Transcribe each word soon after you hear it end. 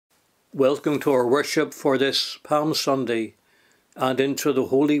Welcome to our worship for this Palm Sunday and into the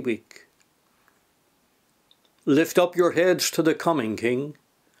Holy Week. Lift up your heads to the coming King.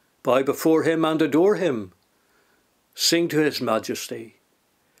 Bow before him and adore him. Sing to his majesty.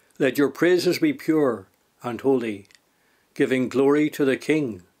 Let your praises be pure and holy, giving glory to the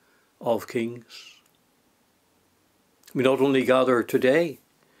King of Kings. We not only gather today,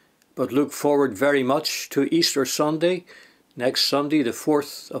 but look forward very much to Easter Sunday, next Sunday, the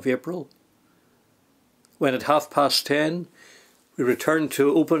 4th of April, when at 10:30 we return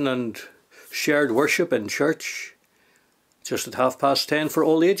to open and shared worship in church, just at 10:30 for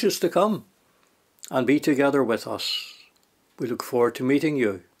all ages to come and be together with us. We look forward to meeting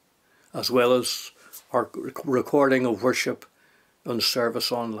you, as well as our recording of worship and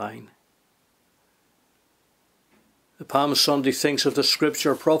service online. The Palm Sunday thinks of the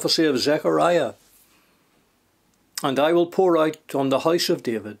scripture prophecy of Zechariah. And I will pour out on the house of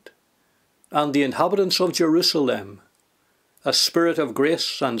David and the inhabitants of Jerusalem a spirit of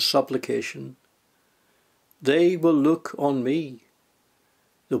grace and supplication. They will look on me,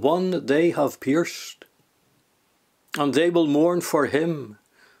 the one they have pierced, and they will mourn for him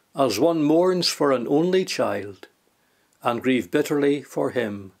as one mourns for an only child, and grieve bitterly for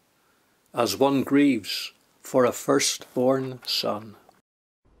him as one grieves for a firstborn son.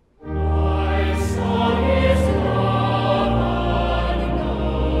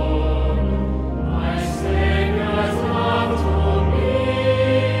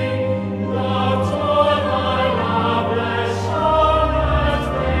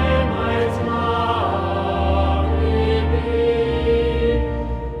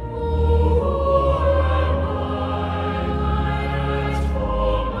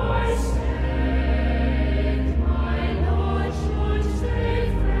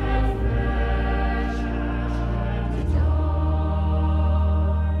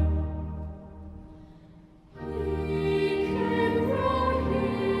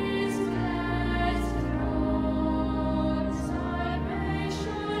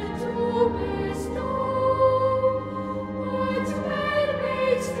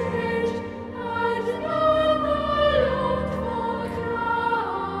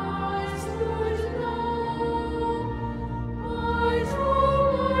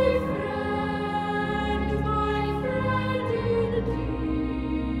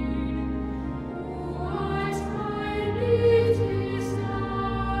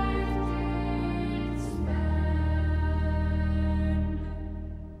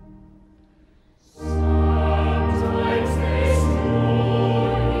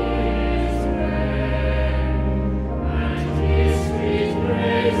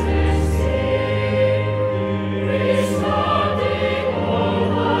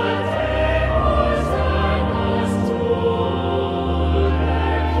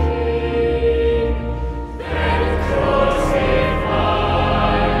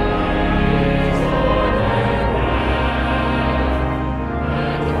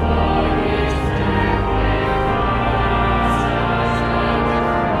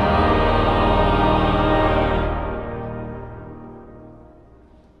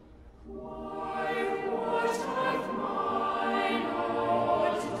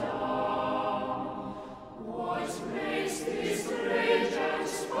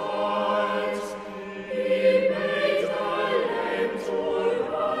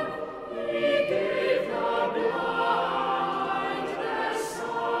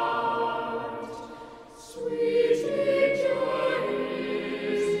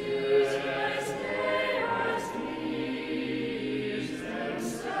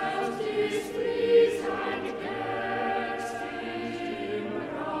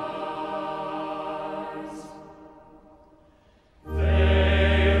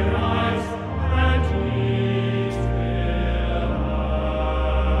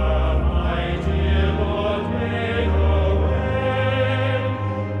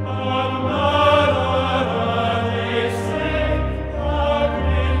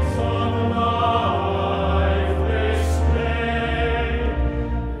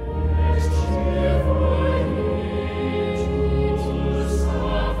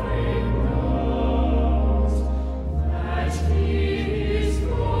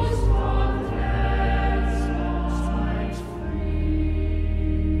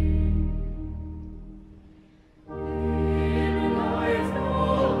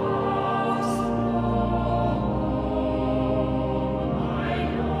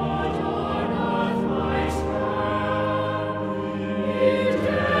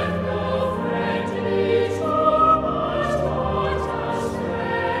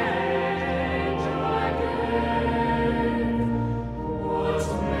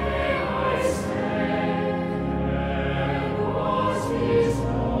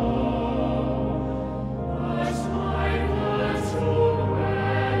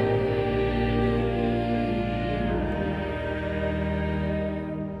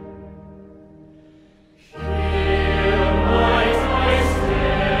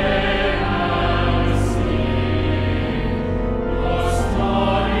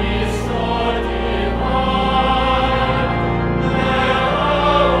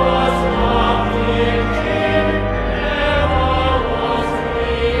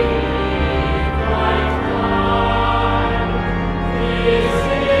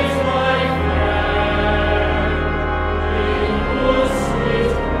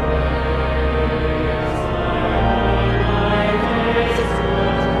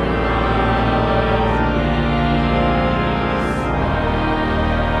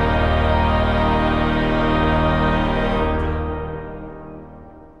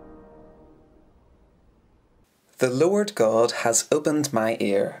 The Lord God has opened my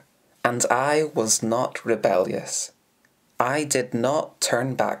ear, and I was not rebellious. I did not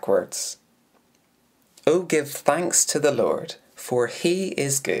turn backwards. O give thanks to the Lord, for he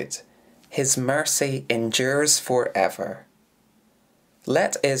is good. His mercy endures forever.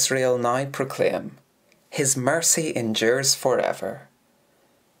 Let Israel now proclaim, his mercy endures forever.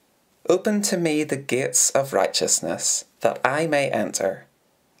 Open to me the gates of righteousness, that I may enter,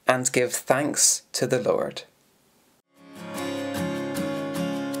 and give thanks to the Lord.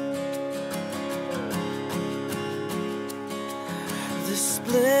 The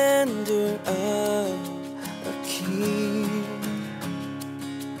splendor of a king,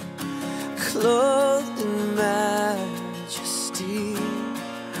 clothed in majesty,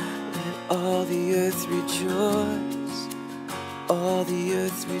 let all the earth rejoice, all the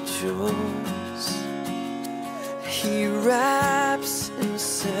earth rejoice. He wraps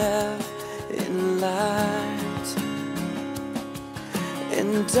himself in light,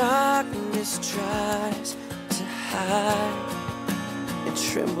 and darkness tries to hide. It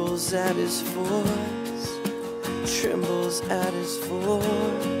trembles at his voice, trembles at his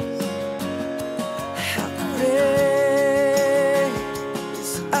voice. How great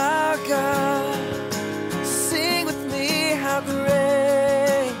is our God? Sing with me, how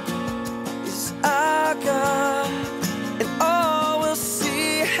great is our God, and all will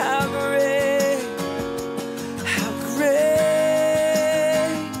see how great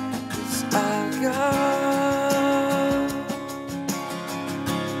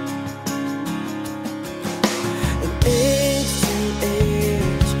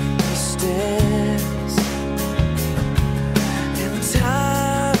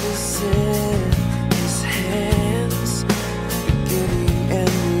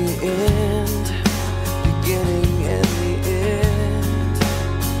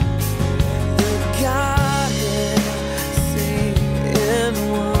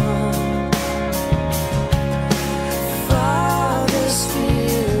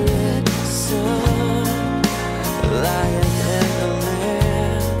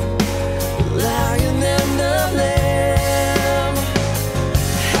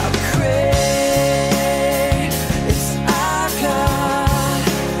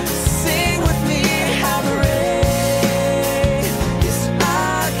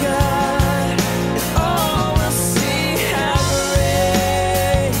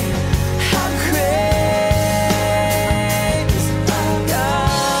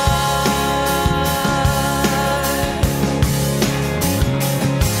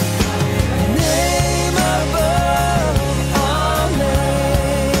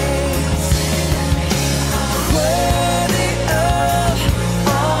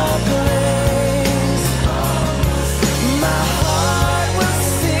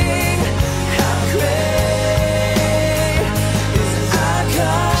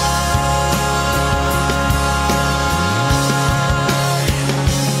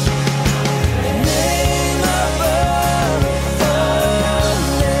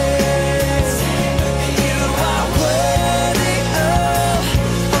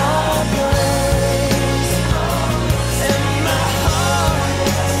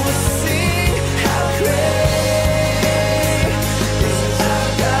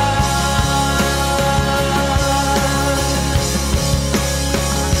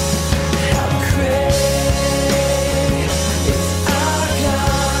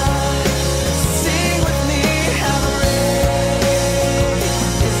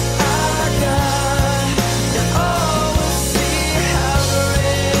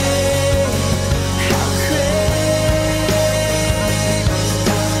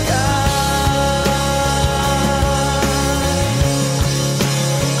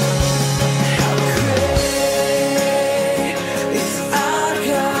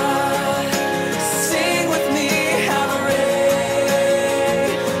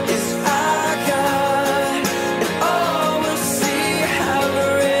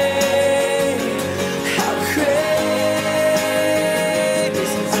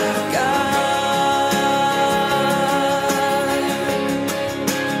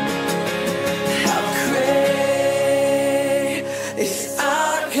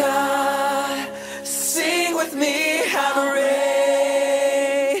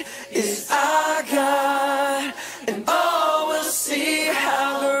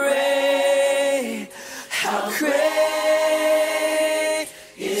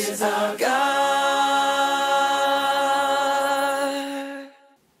is our God.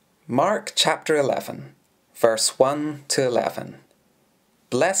 Mark chapter 11, verse 1 to 11.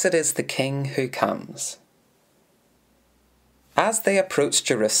 Blessed is the King who comes. As they approached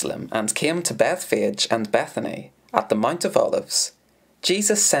Jerusalem and came to Bethphage and Bethany at the Mount of Olives,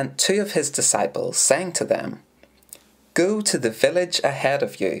 Jesus sent 2 of his disciples, saying to them, "Go to the village ahead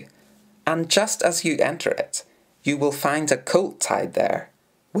of you, and just as you enter it, you will find a colt tied there,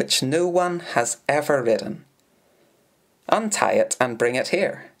 which no one has ever ridden. Untie it and bring it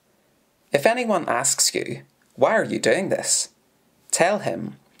here. If anyone asks you, 'Why are you doing this?' tell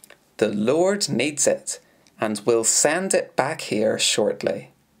him, 'The Lord needs it, and will send it back here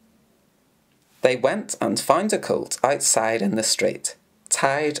shortly.'" They went and found a colt outside in the street,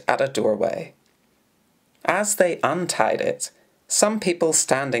 tied at a doorway. As they untied it, some people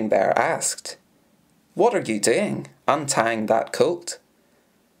standing there asked, "What are you doing, untying that colt?"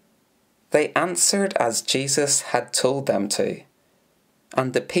 They answered as Jesus had told them to,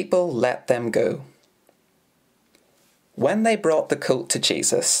 and the people let them go. When they brought the colt to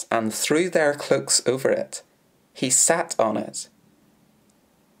Jesus and threw their cloaks over it, he sat on it.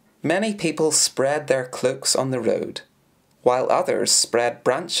 Many people spread their cloaks on the road, while others spread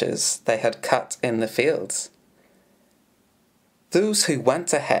branches they had cut in the fields. Those who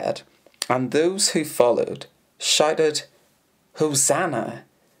went ahead and those who followed shouted, "Hosanna!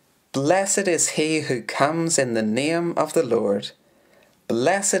 Blessed is he who comes in the name of the Lord.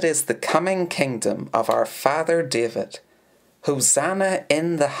 Blessed is the coming kingdom of our father David. Hosanna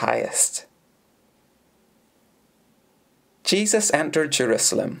in the highest." Jesus entered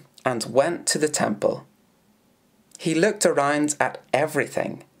Jerusalem and went to the temple. He looked around at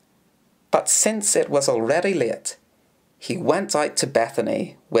everything, but since it was already late, he went out to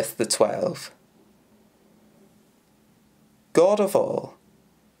Bethany with the 12. God of all,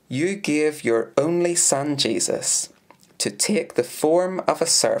 you gave your only Son Jesus to take the form of a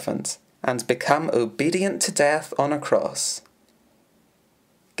servant and become obedient to death on a cross.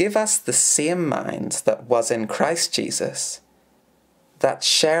 Give us the same mind that was in Christ Jesus, that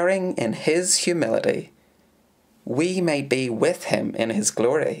sharing in his humility, we may be with him in his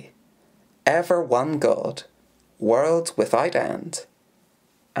glory, ever one God, world without end.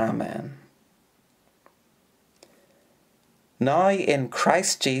 Amen. Now in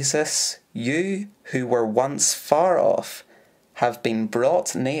Christ Jesus, you who were once far off have been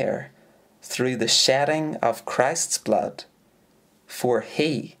brought near through the shedding of Christ's blood, for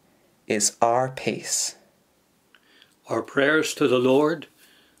he is our peace. Our prayers to the Lord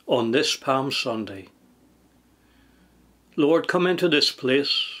on this Palm Sunday. Lord, come into this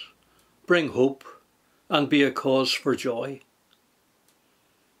place, bring hope, and be a cause for joy.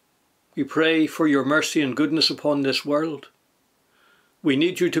 We pray for your mercy and goodness upon this world. We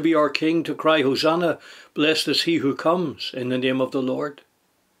need you to be our King, to cry, "Hosanna, blessed is he who comes in the name of the Lord."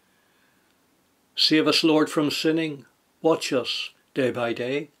 Save us, Lord, from sinning. Watch us day by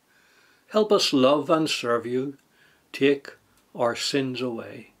day. Help us love and serve you. Take our sins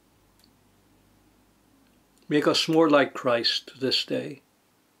away. Make us more like Christ this day.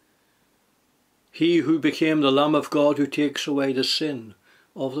 He who became the Lamb of God who takes away the sin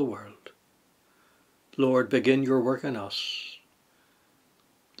of the world. Lord, begin your work in us,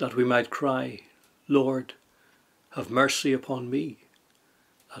 that we might cry, "Lord, have mercy upon me,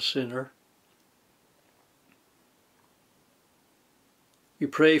 a sinner." We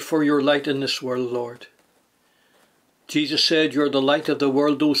pray for your light in this world, Lord. Jesus said, "You're the light of the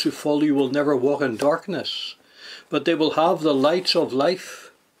world. Those who follow you will never walk in darkness, but they will have the lights of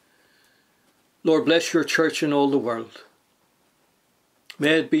life." Lord, bless your church in all the world.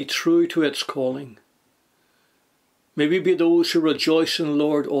 May it be true to its calling. May we be those who rejoice in the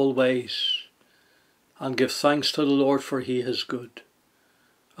Lord always, and give thanks to the Lord, for he is good,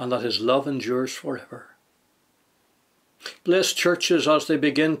 and that his love endures forever. Bless churches as they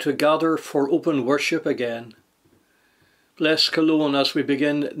begin to gather for open worship again. Bless Cologne as we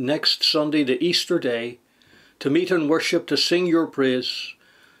begin next Sunday, the Easter day, to meet and worship, to sing your praise,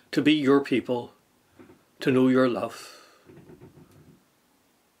 to be your people, to know your love.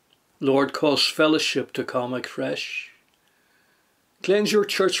 Lord, cause fellowship to come afresh. Cleanse your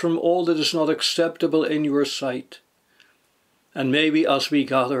church from all that is not acceptable in your sight. And may we, as we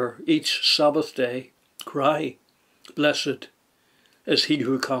gather each Sabbath day, cry, "Blessed is he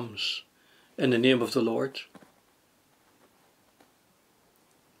who comes in the name of the Lord."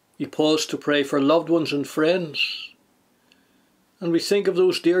 We pause to pray for loved ones and friends, and we think of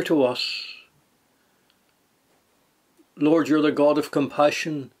those dear to us. Lord, you're the God of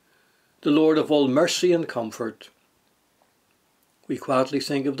compassion, the Lord of all mercy and comfort. We quietly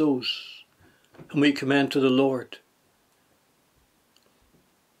think of those whom we commend to the Lord.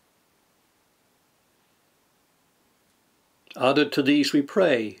 Added to these we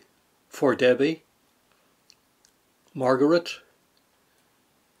pray for Debbie, Margaret,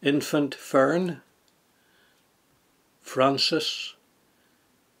 Infant Fern, Francis,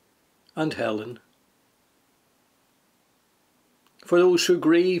 and Helen. For those who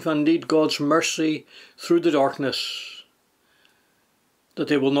grieve and need God's mercy through the darkness, that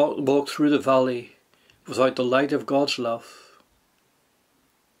they will not walk through the valley without the light of God's love.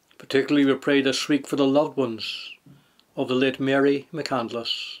 Particularly we pray this week for the loved ones of the late Mary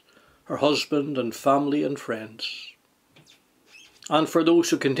McCandless, her husband and family and friends. And for those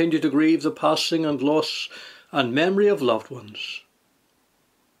who continue to grieve the passing and loss and memory of loved ones.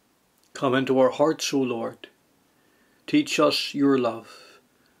 Come into our hearts, O Lord. Teach us your love,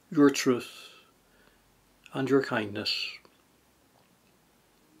 your truth, and your kindness.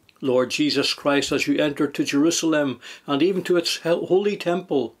 Lord Jesus Christ, as you entered to Jerusalem and even to its holy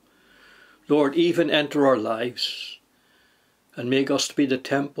temple, Lord, even enter our lives and make us to be the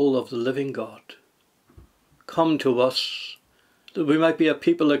temple of the living God. Come to us, that we might be a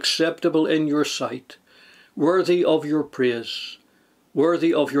people acceptable in your sight, worthy of your praise,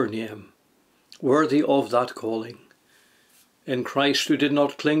 worthy of your name, worthy of that calling. In Christ, who did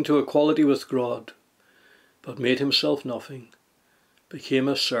not cling to equality with God, but made himself nothing, became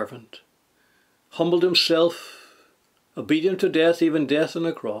a servant, humbled himself, obedient to death, even death on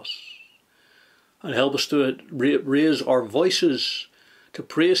a cross, and help us to raise our voices to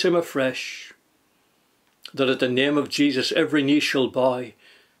praise him afresh, that at the name of Jesus every knee shall bow,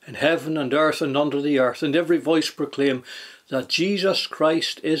 in heaven and earth and under the earth, and every voice proclaim that Jesus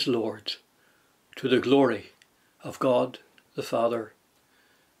Christ is Lord, to the glory of God the Father.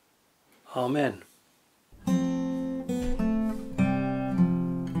 Amen.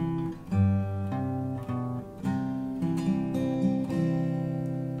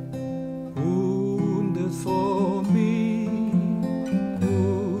 Wounded for me,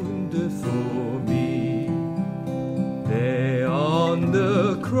 there on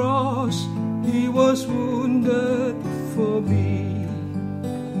the cross he was wounded for me.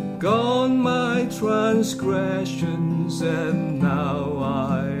 Gone my transgressions, and now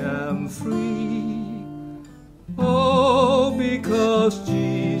I am free. All because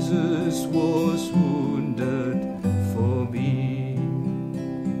Jesus was wounded for me.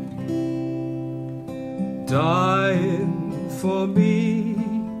 Dying for me,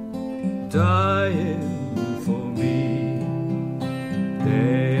 dying for me.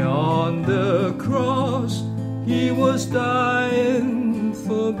 There on the cross he was dying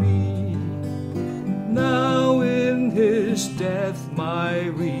for me. Now in his death my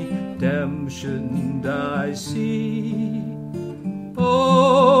redemption I see.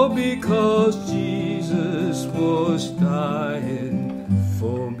 All because Jesus was dying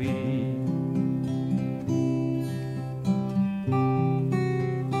for me.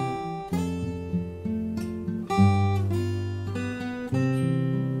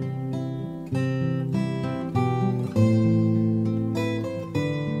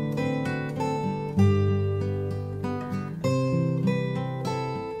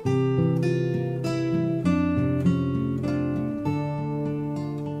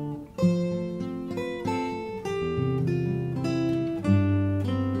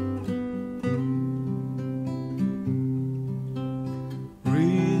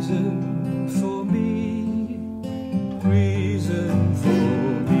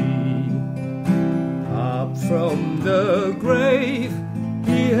 From the grave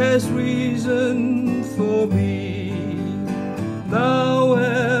he has risen for me. Now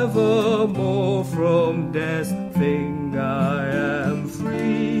evermore from death's thing I am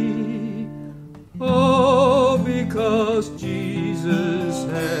free. All because Jesus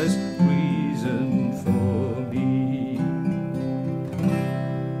has risen for me.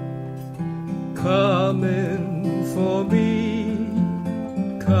 Coming for me,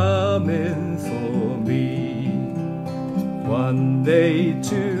 coming for me. One day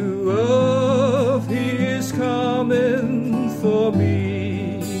to earth he is coming for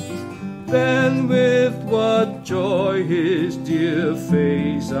me. Then with what joy his dear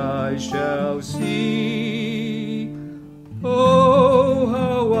face I shall see. Oh,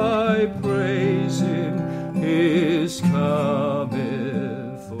 how I praise him, is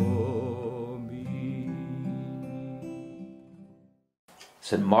coming for me.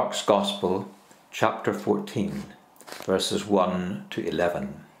 St. Mark's Gospel, chapter 14. Verses 1 to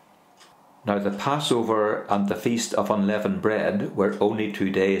 11. Now the Passover and the Feast of Unleavened Bread were only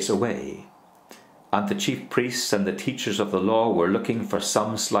 2 days away, and the chief priests and the teachers of the law were looking for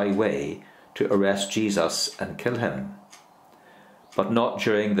some sly way to arrest Jesus and kill him. But not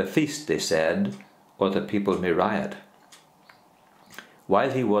during the feast, they said, or the people may riot.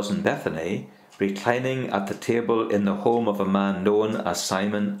 While he was in Bethany, reclining at the table in the home of a man known as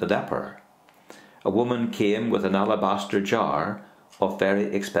Simon the leper, a woman came with an alabaster jar of very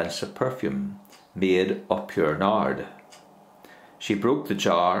expensive perfume, made of pure nard. She broke the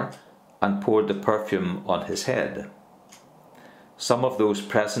jar and poured the perfume on his head. Some of those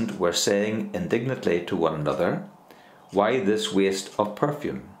present were saying indignantly to one another, "Why this waste of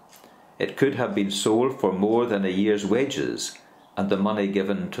perfume? It could have been sold for more than a year's wages, and the money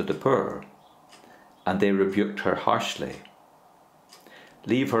given to the poor." And they rebuked her harshly.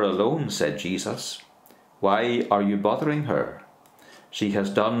 "Leave her alone," said Jesus. "Why are you bothering her? She has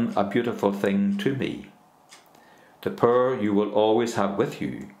done a beautiful thing to me. The poor you will always have with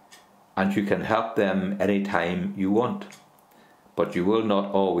you, and you can help them any time you want, but you will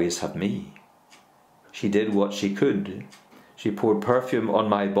not always have me. She did what she could. She poured perfume on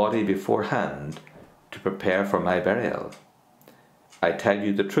my body beforehand to prepare for my burial. I tell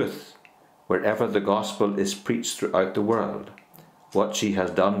you the truth, wherever the gospel is preached throughout the world, what she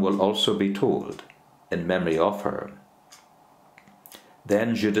has done will also be told in memory of her."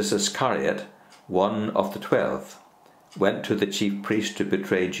 Then Judas Iscariot, one of the 12, went to the chief priests to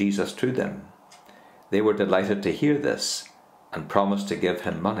betray Jesus to them. They were delighted to hear this and promised to give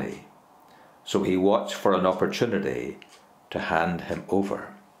him money. So he watched for an opportunity to hand him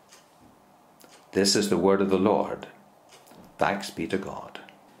over. This is the word of the Lord. Thanks be to God.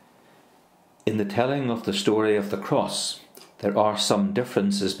 In the telling of the story of the cross, there are some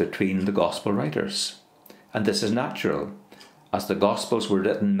differences between the Gospel writers, and this is natural, as the Gospels were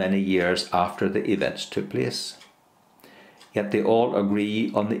written many years after the events took place. Yet they all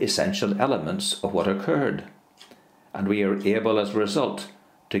agree on the essential elements of what occurred, and we are able as a result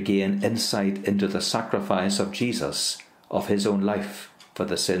to gain insight into the sacrifice of Jesus, of his own life for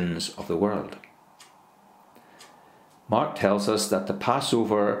the sins of the world. Mark tells us that the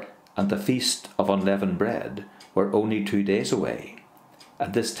Passover and the Feast of Unleavened Bread were only 2 days away,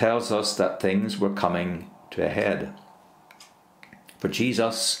 and this tells us that things were coming to a head. For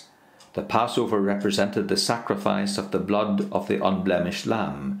Jesus, the Passover represented the sacrifice of the blood of the unblemished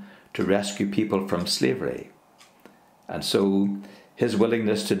lamb to rescue people from slavery. And so, his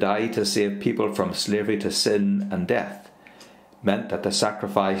willingness to die to save people from slavery to sin and death meant that the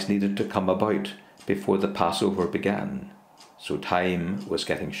sacrifice needed to come about before the Passover began. So time was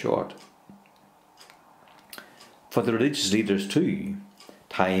getting short. For the religious leaders too,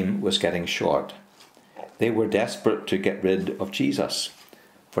 time was getting short. They were desperate to get rid of Jesus,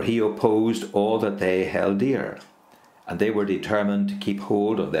 for he opposed all that they held dear, and they were determined to keep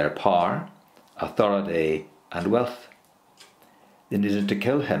hold of their power, authority, and wealth. They needed to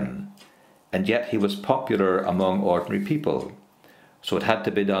kill him, and yet he was popular among ordinary people, so it had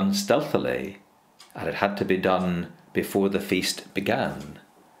to be done stealthily, and it had to be done before the feast began,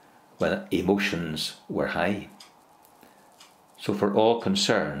 when emotions were high. So for all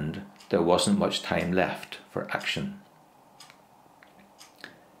concerned, there wasn't much time left for action.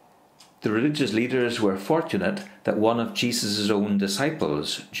 The religious leaders were fortunate that one of Jesus' own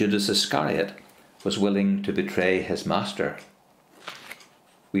disciples, Judas Iscariot, was willing to betray his master.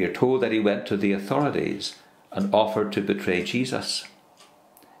 We are told that he went to the authorities and offered to betray Jesus.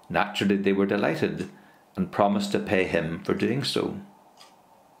 Naturally, they were delighted and promised to pay him for doing so.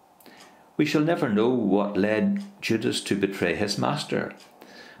 We shall never know what led Judas to betray his master,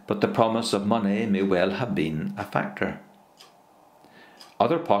 but the promise of money may well have been a factor.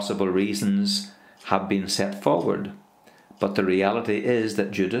 Other possible reasons have been set forward, but the reality is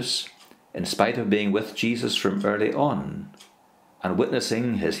that Judas, in spite of being with Jesus from early on, and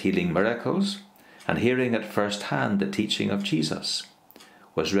witnessing his healing miracles, and hearing at first hand the teaching of Jesus,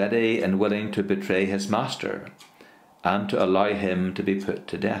 was ready and willing to betray his master, and to allow him to be put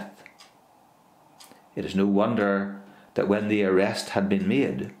to death. It is no wonder that when the arrest had been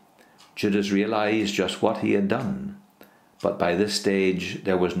made, Judas realized just what he had done, but by this stage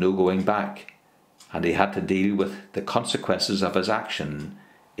there was no going back, and he had to deal with the consequences of his action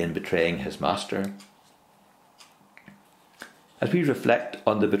in betraying his master. As we reflect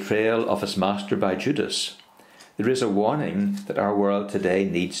on the betrayal of his master by Judas, there is a warning that our world today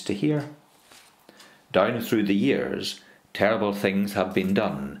needs to hear. Down through the years, terrible things have been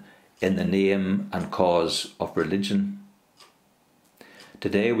done in the name and cause of religion.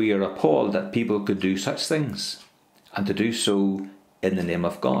 Today we are appalled that people could do such things, and to do so in the name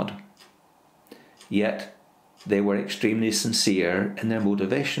of God. Yet they were extremely sincere in their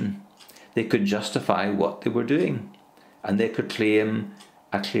motivation. They could justify what they were doing, and they could claim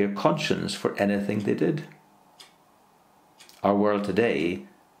a clear conscience for anything they did. Our world today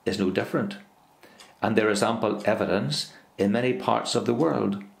is no different, and there is ample evidence in many parts of the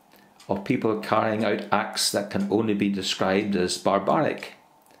world of people carrying out acts that can only be described as barbaric,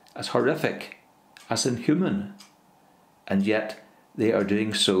 as horrific, as inhuman, and yet they are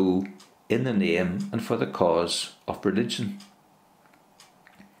doing so in the name and for the cause of religion.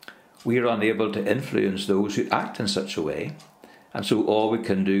 We are unable to influence those who act in such a way, and so all we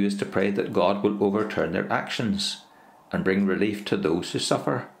can do is to pray that God will overturn their actions and bring relief to those who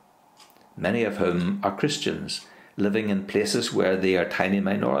suffer, many of whom are Christians, living in places where they are tiny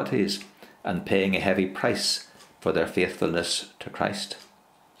minorities and paying a heavy price for their faithfulness to Christ.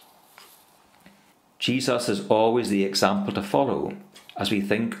 Jesus is always the example to follow as we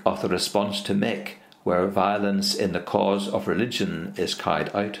think of the response to make where violence in the cause of religion is carried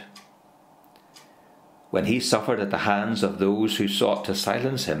out. When he suffered at the hands of those who sought to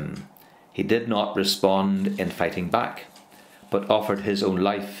silence him, he did not respond in fighting back, but offered his own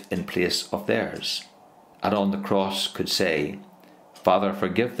life in place of theirs, and on the cross could say, "Father,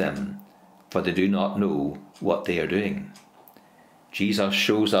 forgive them, for they do not know what they are doing." Jesus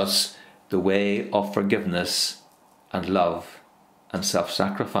shows us the way of forgiveness and love and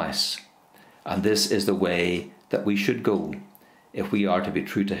self-sacrifice, and this is the way that we should go if we are to be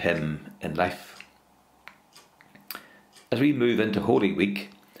true to him in life. As we move into Holy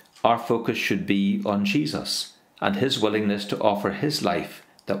Week, our focus should be on Jesus and his willingness to offer his life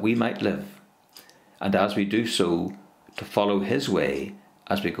that we might live, and as we do so, to follow his way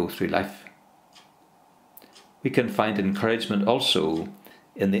as we go through life. We can find encouragement also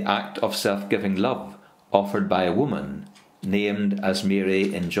in the act of self-giving love offered by a woman named as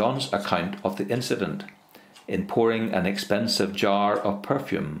Mary in John's account of the incident, in pouring an expensive jar of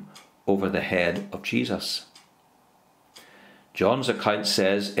perfume over the head of Jesus. John's account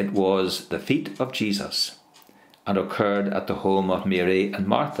says it was the feet of Jesus and occurred at the home of Mary and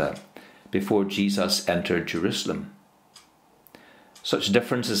Martha before Jesus entered Jerusalem. Such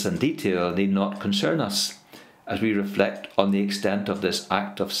differences in detail need not concern us as we reflect on the extent of this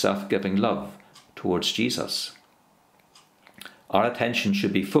act of self-giving love towards Jesus. Our attention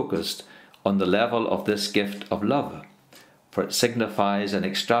should be focused on the level of this gift of love, for it signifies an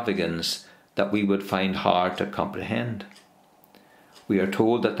extravagance that we would find hard to comprehend. We are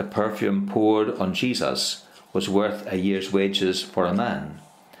told that the perfume poured on Jesus was worth a year's wages for a man,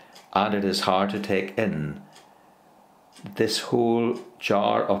 and it is hard to take in that this whole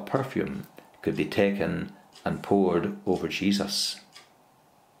jar of perfume could be taken and poured over Jesus.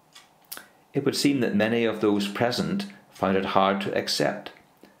 It would seem that many of those present found it hard to accept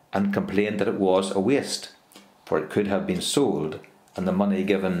and complained that it was a waste, for it could have been sold and the money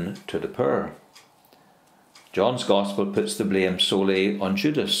given to the poor. John's Gospel puts the blame solely on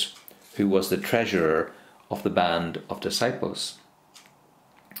Judas, who was the treasurer of the band of disciples.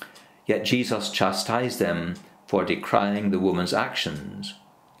 Yet Jesus chastised them for decrying the woman's actions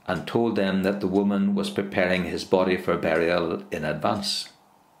and told them that the woman was preparing his body for burial in advance.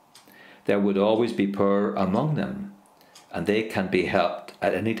 There would always be poor among them, and they can be helped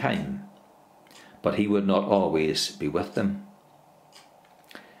at any time, but he would not always be with them.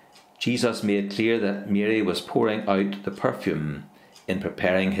 Jesus made clear that Mary was pouring out the perfume in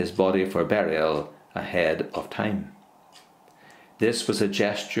preparing his body for burial ahead of time. This was a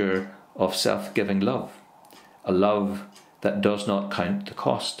gesture of self-giving love, a love that does not count the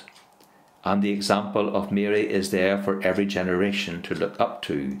cost, and the example of Mary is there for every generation to look up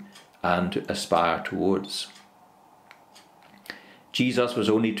to and to aspire towards. Jesus was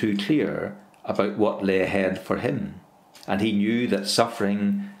only too clear about what lay ahead for him, and he knew that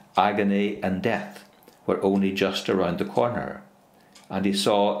suffering, agony and death were only just around the corner, and he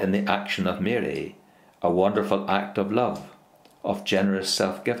saw in the action of Mary a wonderful act of love, of generous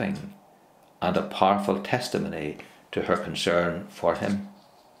self-giving, and a powerful testimony to her concern for him.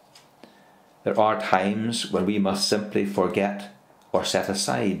 There are times when we must simply forget or set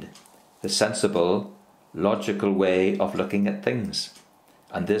aside the sensible, logical way of looking at things,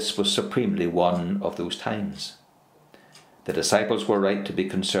 and this was supremely one of those times. The disciples were right to be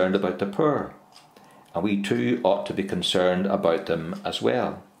concerned about the poor, and we too ought to be concerned about them as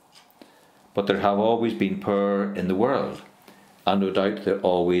well. But there have always been poor in the world, and no doubt there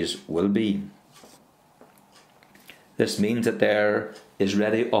always will be. This means that there is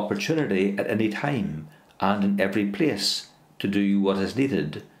ready opportunity at any time and in every place to do what is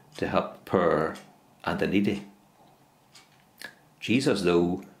needed to help the poor and the needy. Jesus,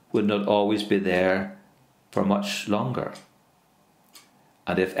 though, would not always be there for much longer.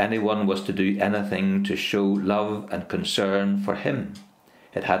 And if anyone was to do anything to show love and concern for him,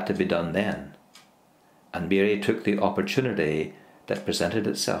 it had to be done then. And Mary took the opportunity that presented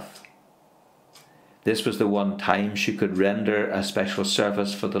itself. This was the one time she could render a special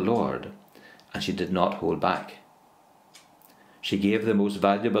service for the Lord, and she did not hold back. She gave the most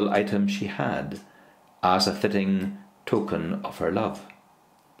valuable item she had as a fitting token of her love.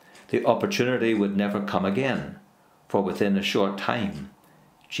 The opportunity would never come again, for within a short time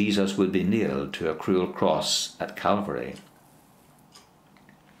Jesus would be nailed to a cruel cross at Calvary.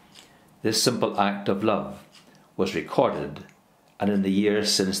 This simple act of love was recorded, and in the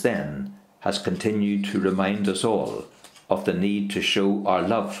years since then has continued to remind us all of the need to show our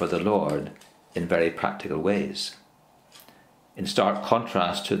love for the Lord in very practical ways. In stark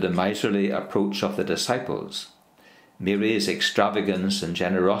contrast to the miserly approach of the disciples, Mary's extravagance and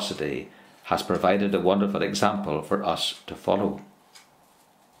generosity has provided a wonderful example for us to follow.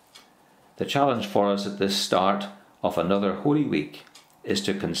 The challenge for us at this start of another Holy Week is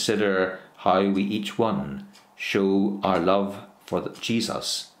to consider how we each one show our love for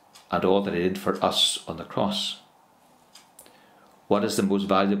Jesus and all that he did for us on the cross. What is the most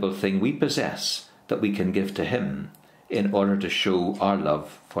valuable thing we possess that we can give to him in order to show our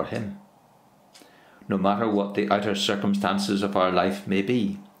love for him? No matter what the outer circumstances of our life may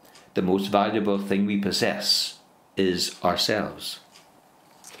be, the most valuable thing we possess is ourselves.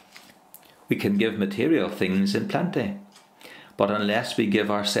 We can give material things in plenty, but unless we give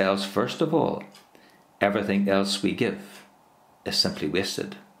ourselves first of all, everything else we give is simply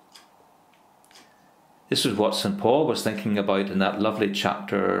wasted. This is what St. Paul was thinking about in that lovely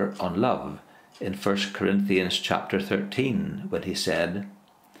chapter on love in 1 Corinthians chapter 13, when he said,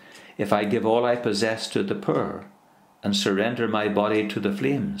 "If I give all I possess to the poor and surrender my body to the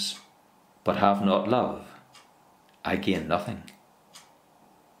flames, but have not love, I gain nothing."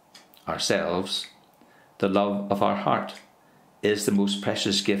 Ourselves, the love of our heart, is the most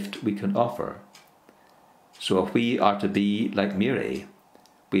precious gift we can offer. So if we are to be like Mary,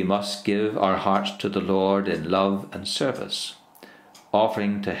 we must give our hearts to the Lord in love and service,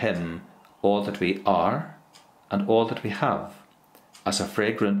 offering to him all that we are and all that we have, as a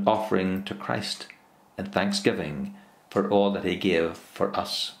fragrant offering to Christ in thanksgiving for all that he gave for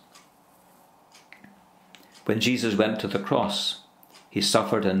us. When Jesus went to the cross, he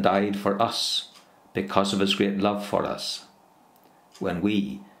suffered and died for us because of his great love for us. When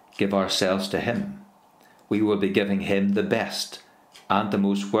we give ourselves to him, we will be giving him the best and the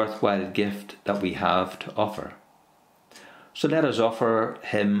most worthwhile gift that we have to offer. So let us offer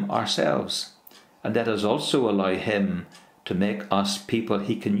him ourselves, and let us also allow him to make us people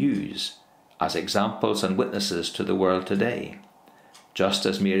he can use as examples and witnesses to the world today, just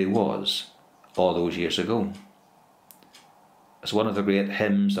as Mary was all those years ago. As one of the great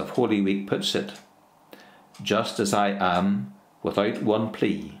hymns of Holy Week puts it, "Just as I am, without one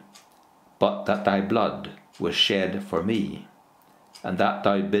plea, but that thy blood was shed for me, and that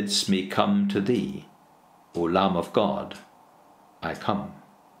thou bidst me come to thee, O Lamb of God, I come."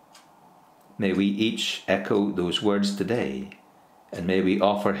 May we each echo those words today, and may we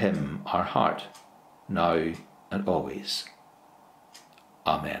offer him our heart, now and always.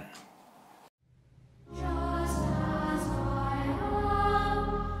 Amen.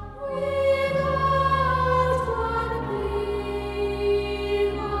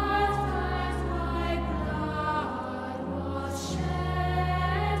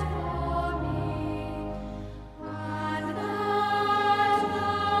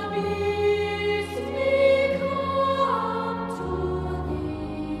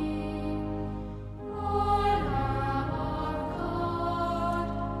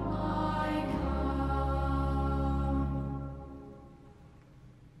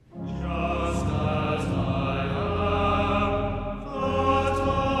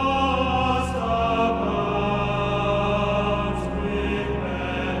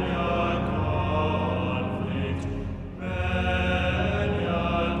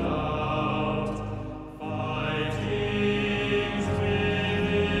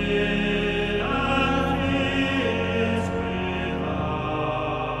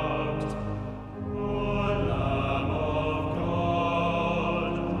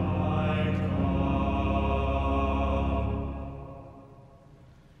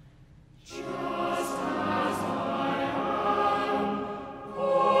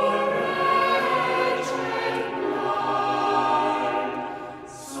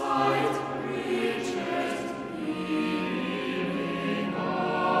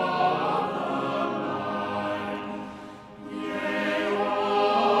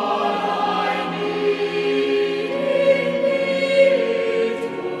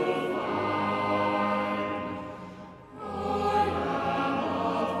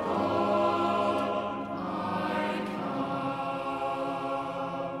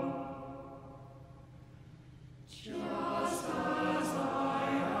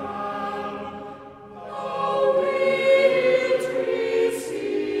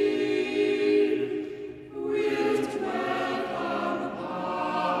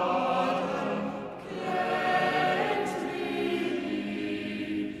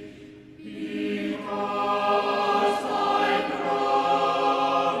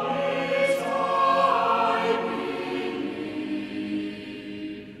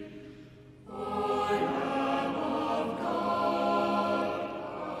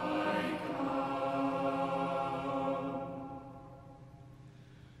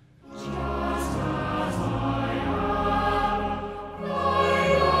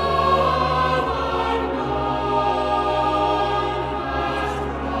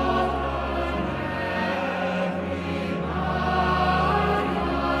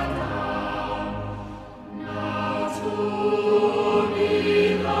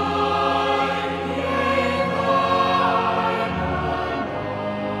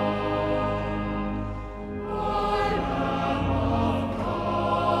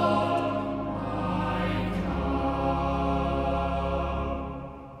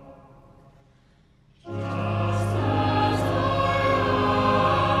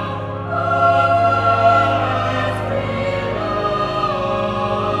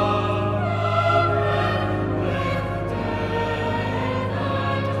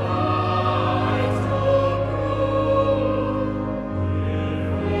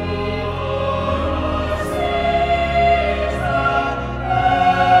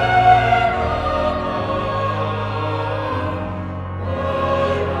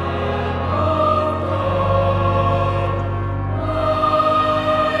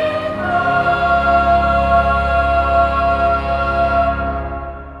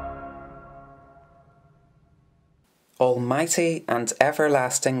 Almighty and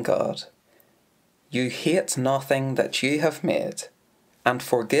everlasting God, you hate nothing that you have made, and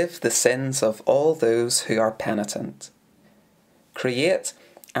forgive the sins of all those who are penitent. Create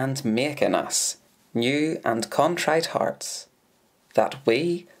and make in us new and contrite hearts, that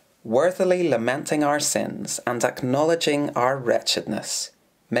we, worthily lamenting our sins and acknowledging our wretchedness,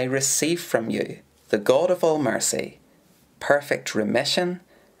 may receive from you, the God of all mercy, perfect remission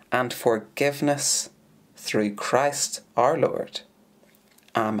and forgiveness through Christ our Lord.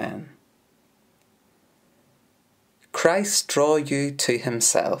 Amen. Christ draw you to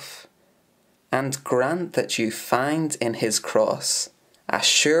himself, and grant that you find in his cross a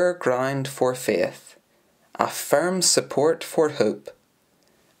sure ground for faith, a firm support for hope,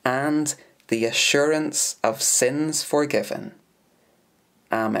 and the assurance of sins forgiven.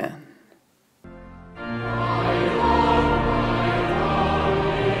 Amen.